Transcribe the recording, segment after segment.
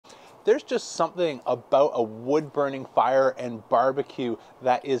There's just something about a wood burning fire and barbecue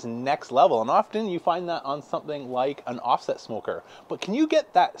that is next level. And often you find that on something like an offset smoker. But can you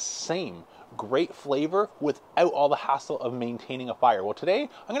get that same great flavor without all the hassle of maintaining a fire? Well, today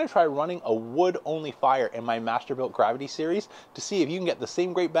I'm going to try running a wood only fire in my Masterbuilt Gravity series to see if you can get the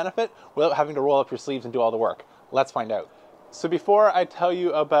same great benefit without having to roll up your sleeves and do all the work. Let's find out. So before I tell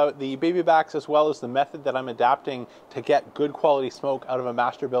you about the Babybacks as well as the method that I'm adapting to get good quality smoke out of a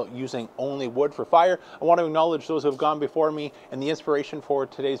Masterbuilt using only wood for fire, I want to acknowledge those who have gone before me and the inspiration for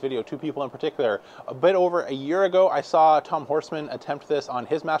today's video, two people in particular. A bit over a year ago, I saw Tom Horseman attempt this on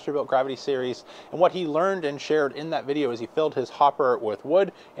his Masterbuilt Gravity series, and what he learned and shared in that video is he filled his hopper with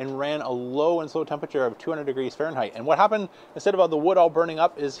wood and ran a low and slow temperature of 200 degrees Fahrenheit. And what happened, instead of all the wood all burning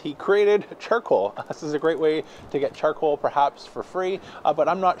up, is he created charcoal. This is a great way to get charcoal perhaps for free, but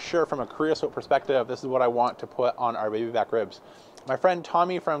I'm not sure from a creosote perspective this is what I want to put on our Babyback ribs. My friend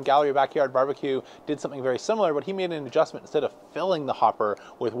Tommy from Gallery Backyard Barbecue did something very similar, but he made an adjustment. Instead of filling the hopper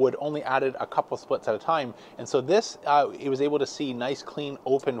with wood, only added a couple splits at a time. And so this, it was able to see nice, clean,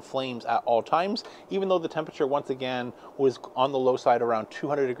 open flames at all times, even though the temperature once again was on the low side around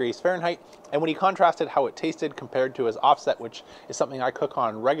 200 degrees Fahrenheit. And when he contrasted how it tasted compared to his offset, which is something I cook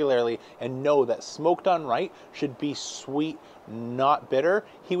on regularly and know that smoke done right should be sweet, not bitter,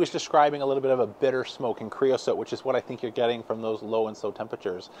 he was describing a little bit of a bitter smoke in creosote, which is what I think you're getting from those low and slow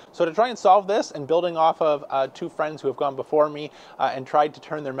temperatures. So to try and solve this, and building off of two friends who have gone before me and tried to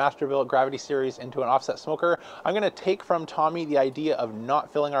turn their Masterbuilt Gravity series into an offset smoker, I'm going to take from Tommy the idea of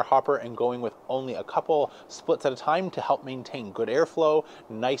not filling our hopper and going with only a couple splits at a time to help maintain good airflow,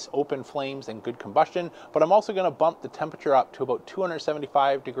 nice open flames, and good combustion. But I'm also going to bump the temperature up to about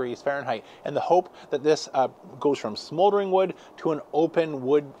 275 degrees Fahrenheit in the hope that this goes from smoldering wood to an open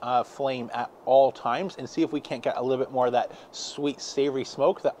wood flame at all times, and see if we can't get a little bit more of that sweet, savory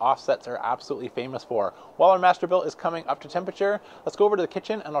smoke that offsets are absolutely famous for. While our Masterbuilt is coming up to temperature, let's go over to the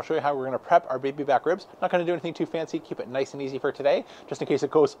kitchen and I'll show you how we're going to prep our Babyback ribs. Not going to do anything too fancy, keep it nice and easy for today, just in case it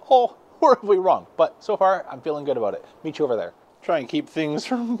goes horribly wrong. But so far, I'm feeling good about it. Meet you over there. Try and keep things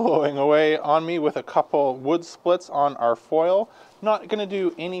from blowing away on me with a couple wood splits on our foil. Not going to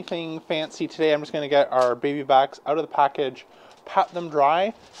do anything fancy today. I'm just going to get our Babybacks out of the package, pat them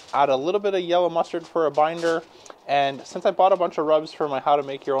dry, add a little bit of yellow mustard for a binder, and since I bought a bunch of rubs for my how to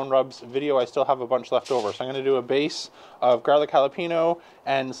make your own rubs video, I still have a bunch left over. So I'm going to do a base of garlic jalapeno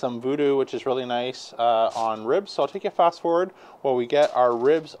and some voodoo, which is really nice on ribs. So I'll take you fast forward while we get our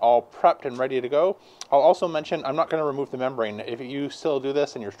ribs all prepped and ready to go. I'll also mention I'm not going to remove the membrane. If you still do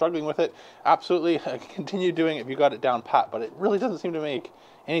this and you're struggling with it, absolutely continue doing it if you got it down pat, but it really doesn't seem to make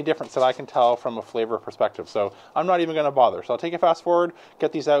any difference that I can tell from a flavor perspective. So I'm not even going to bother. So I'll take you fast forward,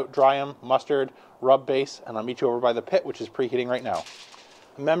 get these out, dry them, mustard, rub base, and I'll meet you over by the pit, which is preheating right now.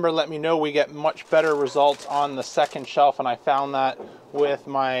 Remember, let me know we get much better results on the second shelf, and I found that with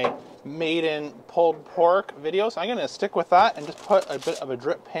my maiden pulled pork videos. I'm going to stick with that and just put a bit of a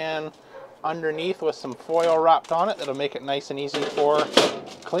drip pan underneath with some foil wrapped on it. That'll make it nice and easy for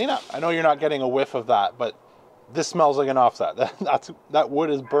cleanup. I know you're not getting a whiff of that, but this smells like an offset. That wood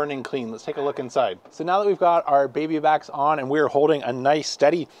is burning clean. Let's take a look inside. So now that we've got our Babybacks on and we're holding a nice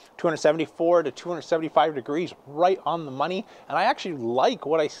steady 274 to 275 degrees right on the money, and I actually like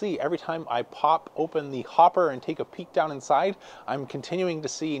what I see every time I pop open the hopper and take a peek down inside. I'm continuing to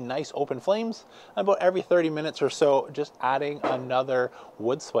see nice open flames. About every 30 minutes or so, just adding another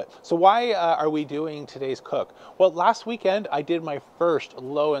wood split. So why are we doing today's cook? Well, last weekend I did my first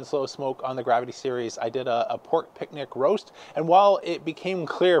low and slow smoke on the Gravity series. I did a pork picnic roast, and while it became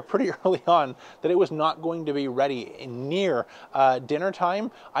clear pretty early on that it was not going to be ready near dinner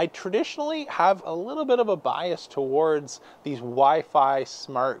time, I traditionally have a little bit of a bias towards these Wi-Fi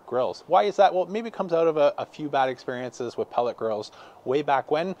smart grills. Why is that? Well, maybe it comes out of a few bad experiences with pellet grills way back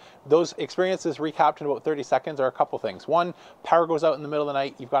when. Those experiences recapped in about 30 seconds are a couple things. One, power goes out in the middle of the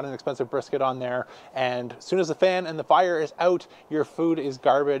night, you've got an expensive brisket on there, and as soon as the fan and the fire is out, your food is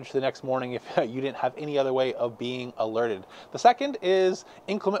garbage the next morning if you didn't have any other way of being alerted. The second is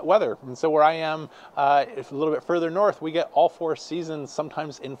inclement weather. And so where I am, a little bit further north, we get all four seasons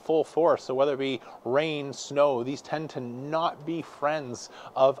sometimes in full force. So whether it be rain, snow, these tend to not be friends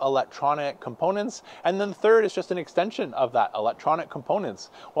of electronic components. And then the third is just an extension of that, electronic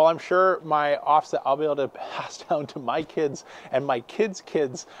components. Well, I'm sure my offset I'll be able to pass down to my kids and my kids'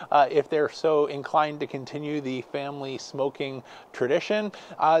 kids if they're so inclined to continue the family smoking tradition.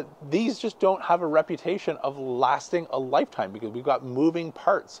 These just don't have a reputation of lasting a lifetime because we've got moving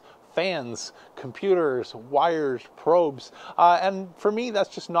parts, fans, computers, wires, probes, and for me that's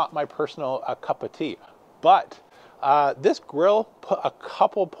just not my personal cup of tea. But This grill put a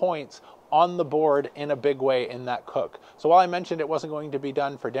couple points on the board in a big way in that cook. So while I mentioned it wasn't going to be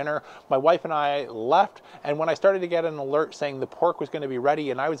done for dinner, my wife and I left, and when I started to get an alert saying the pork was going to be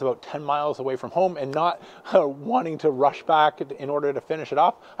ready and I was about 10 miles away from home and not wanting to rush back in order to finish it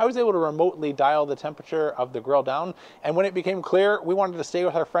off, I was able to remotely dial the temperature of the grill down. And when it became clear we wanted to stay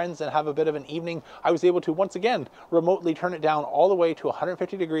with our friends and have a bit of an evening, I was able to once again remotely turn it down all the way to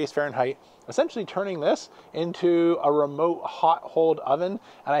 150 degrees Fahrenheit, essentially turning this into a remote hot hold oven,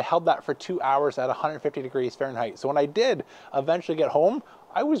 and I held that for 2 hours at 150 degrees Fahrenheit. So when I did eventually get home,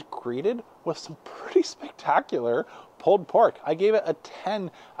 I was greeted with some pretty spectacular pulled pork. I gave it a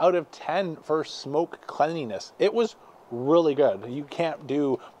 10 out of 10 for smoke cleanliness. It was really good. You can't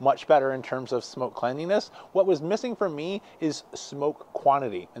do much better in terms of smoke cleanliness. What was missing for me is smoke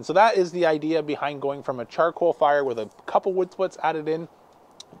quantity. And so that is the idea behind going from a charcoal fire with a couple wood splits added in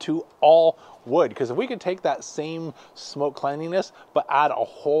to all wood, because if we could take that same smoke cleanliness but add a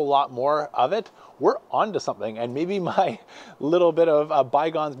whole lot more of it, we're onto something. And maybe my little bit of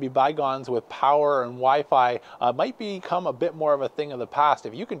bygones be bygones with power and Wi-Fi might become a bit more of a thing of the past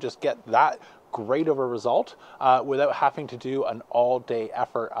if you can just get that great of a result without having to do an all-day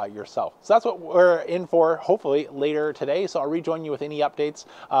effort yourself. So that's what we're in for, hopefully later today. So I'll rejoin you with any updates,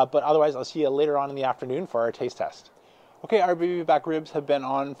 but otherwise I'll see you later on in the afternoon for our taste test. Okay, our Babyback ribs have been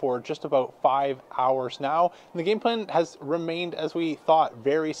on for just about 5 hours now, and the game plan has remained as we thought,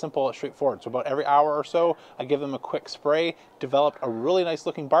 very simple and straightforward. So about every hour or so, I give them a quick spray, developed a really nice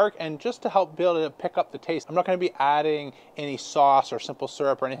looking bark, and just to help be able to pick up the taste, I'm not going to be adding any sauce or simple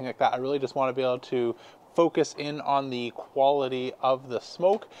syrup or anything like that. I really just want to be able to focus in on the quality of the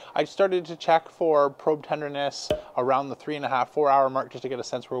smoke. I started to check for probe tenderness around the 3.5 to 4 hour mark just to get a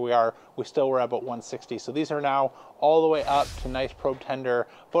sense where we are. We still were about 160. So these are now all the way up to nice probe tender,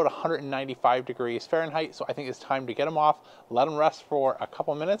 about 195 degrees Fahrenheit. So I think it's time to get them off, let them rest for a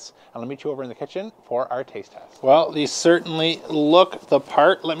couple minutes, and I'll meet you over in the kitchen for our taste test. Well, these certainly look the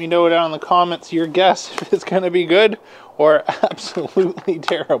part. Let me know down in the comments your guess if it's going to be good or absolutely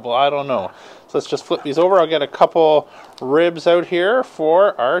terrible. I don't know. So let's just flip these over. I'll get a couple ribs out here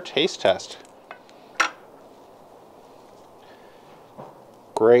for our taste test.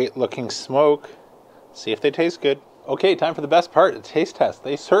 Great looking smoke. See if they taste good. Okay, time for the best part, the taste test.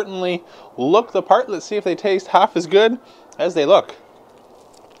 They certainly look the part. Let's see if they taste half as good as they look.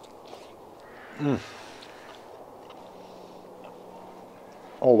 Oh,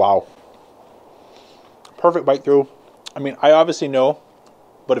 wow. Perfect bite through. I mean, I obviously know,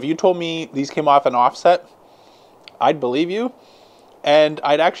 but if you told me these came off an offset, I'd believe you, and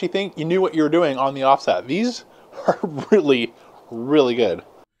I'd actually think you knew what you were doing on the offset. These are really, really good.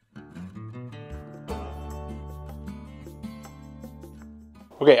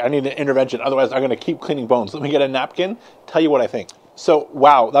 Okay, I need an intervention, otherwise I'm going to keep cleaning bones. Let me get a napkin, tell you what I think. So,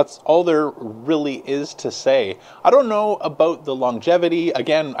 wow, that's all there really is to say. I don't know about the longevity.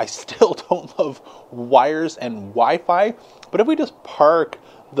 Again, I still don't love wires and Wi-Fi, but if we just park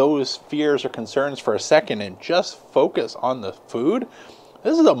those fears or concerns for a second and just focus on the food,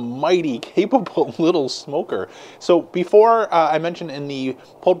 this is a mighty capable little smoker. So before I mentioned in the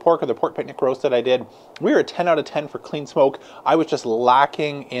pulled pork or the pork picnic roast that I did, we were a 10 out of 10 for clean smoke. I was just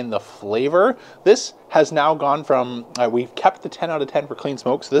lacking in the flavor. This has now gone from, we've kept the 10 out of 10 for clean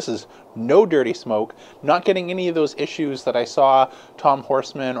smoke, so this is no dirty smoke, not getting any of those issues that I saw Tom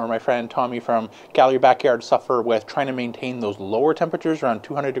Horseman or my friend Tommy from Gallery Backyard suffer with trying to maintain those lower temperatures around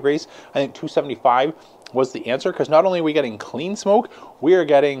 200 degrees. I think 275 was the answer, because not only are we getting clean smoke, we are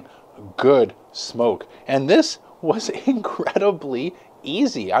getting good smoke. And this was incredibly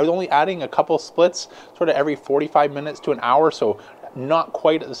easy. I was only adding a couple splits sort of every 45 minutes to an hour, so not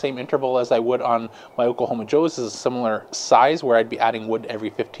quite at the same interval as I would on my Oklahoma Joe's. This is a similar size where I'd be adding wood every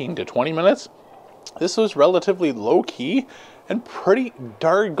 15 to 20 minutes. This was relatively low key and pretty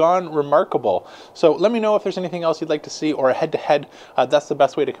darn remarkable. So let me know if there's anything else you'd like to see, or a head-to-head. That's the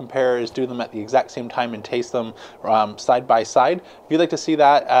best way to compare, is do them at the exact same time and taste them side by side. If you'd like to see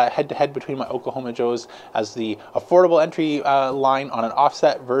that head-to-head between my Oklahoma Joe's as the affordable entry line on an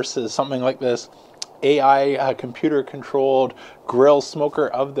offset versus something like this AI computer-controlled grill smoker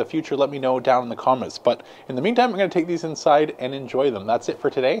of the future, let me know down in the comments. But in the meantime, I'm going to take these inside and enjoy them. That's it for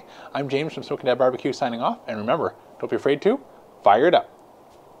today. I'm James from Smoking Dad Barbecue signing off, and remember, don't be afraid to fire it up.